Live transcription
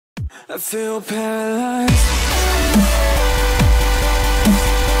I feel paralyzed.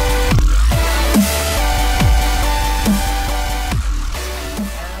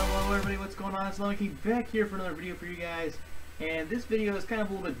 Hello everybody, what's going on? It's Loki back here for another video for you guys. And this video is kind of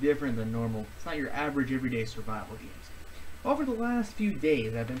a little bit different than normal. It's not your average everyday survival games. Over the last few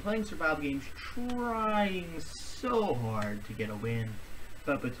days, I've been playing survival games trying so hard to get a win.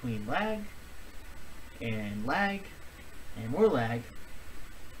 But between lag, and more lag,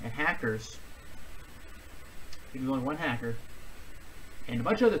 and hackers, there's only one hacker, and a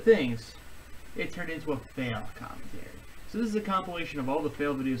bunch of other things, it turned into a fail commentary. So this is a compilation of all the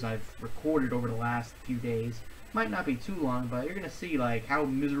fail videos I've recorded over the last few days. Might not be too long, but you're going to see like how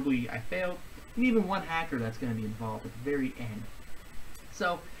miserably I failed, and even one hacker that's going to be involved at the very end.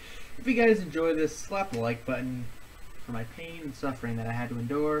 So, if you guys enjoy this, slap the like button for my pain and suffering that I had to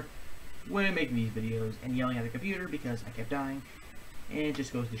endure when making these videos and yelling at the computer because I kept dying. And it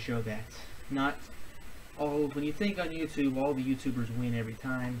just goes to show that not all, when you think on YouTube all the YouTubers win every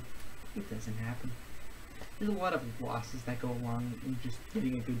time, it doesn't happen. There's a lot of losses that go along in just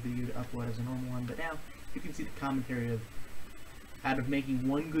getting a good video to upload as a normal one, but now you can see the commentary of out of making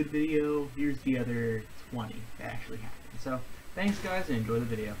one good video, here's the other 20 that actually happened. So, thanks guys and enjoy the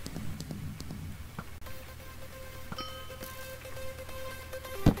video.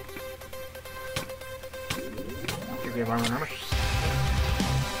 Here we have armor.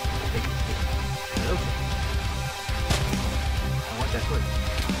 I want that sword.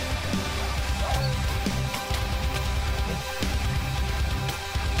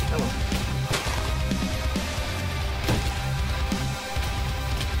 Hello.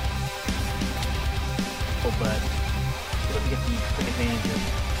 Oh, but you don't get the quick advantage of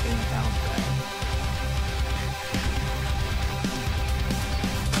getting the balance back.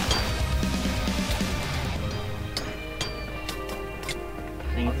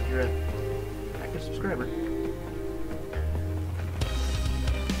 Dang it, if you're an active subscriber.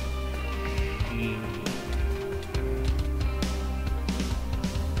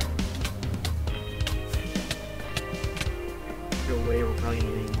 The way we're probably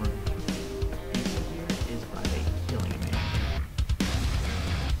gonna need more people here is by killing a man.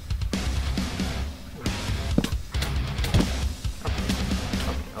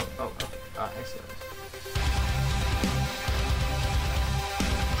 Okay. I see this.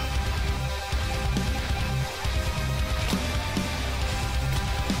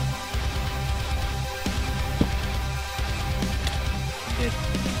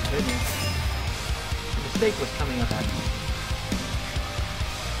 Goodness. The mistake was coming up at me.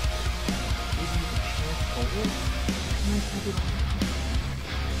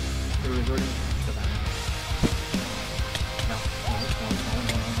 They're resorting to that.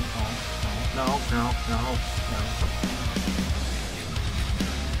 No.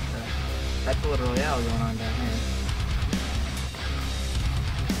 That's a little royale going on down here.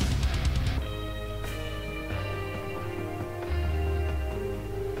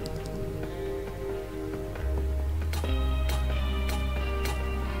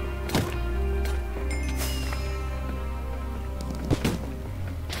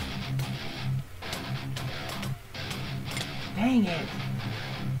 Dang it!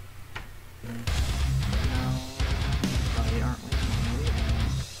 No, probably aren't we?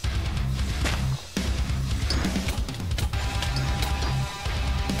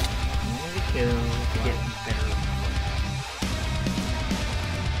 Maybe kill to get better.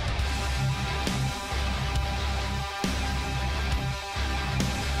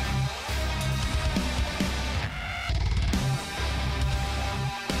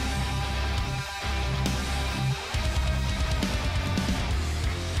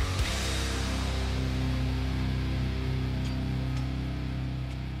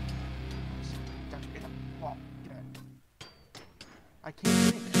 I can't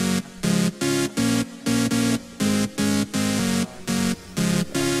think.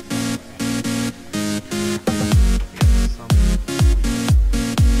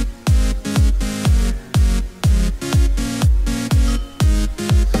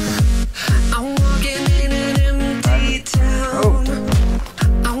 I'm walking in an empty town.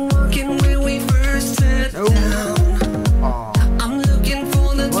 I'm walking where we first sat down. I'm looking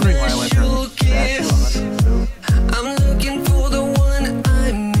for the special kiss. I'm looking for the one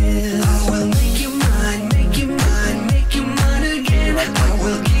I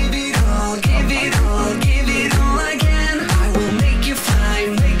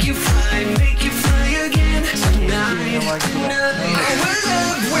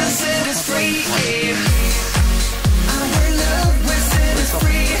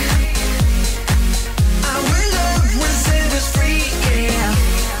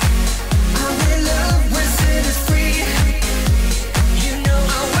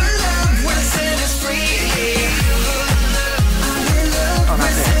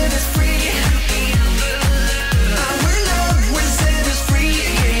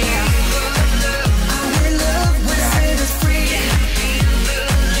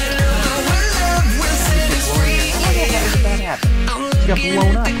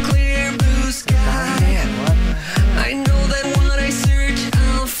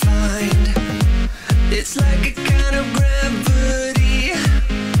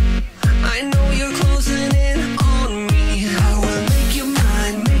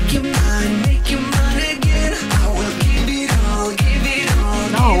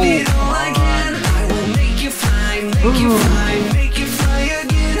make you fly, make